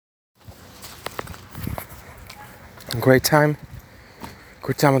Great time.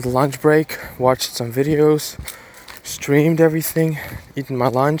 Good time at the lunch break. Watched some videos. Streamed everything. Eaten my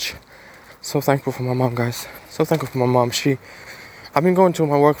lunch. So thankful for my mom, guys. So thankful for my mom. I've been going to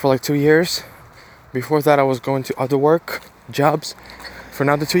my work for like 2 years. Before that, I was going to other work, jobs. For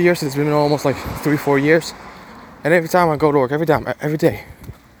another 2 years, it's been almost like 3-4 years. And every time I go to work, every day.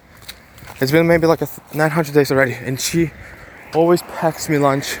 It's been maybe like 900 days already. And she always packs me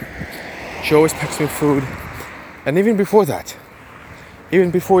lunch. She always packs me food. And even before that,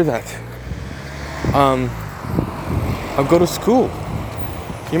 I'll go to school.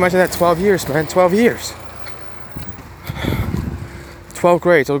 Can you imagine that? 12 years, man. 12 years. 12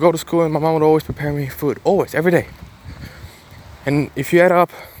 grades. I'll go to school and my mom would always prepare me food. Always, every day. And if you add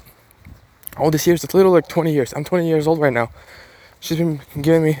up all these years, it's literally like 20 years. I'm 20 years old right now. She's been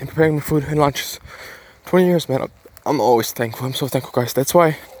giving me and preparing me food and lunches. 20 years, man. I'm always thankful. I'm so thankful, guys. That's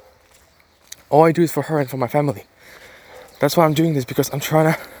why all I do is for her and for my family. That's why I'm doing this, because I'm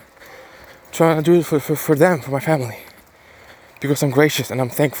trying to do it for them, for my family. Because I'm gracious and I'm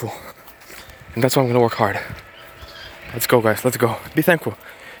thankful. And that's why I'm going to work hard. Let's go, guys. Let's go. Be thankful.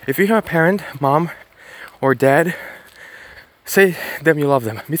 If you have a parent, mom, or dad, say them you love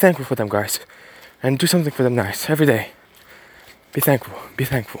them. Be thankful for them, guys. And do something for them nice every day. Be thankful. Be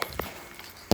thankful.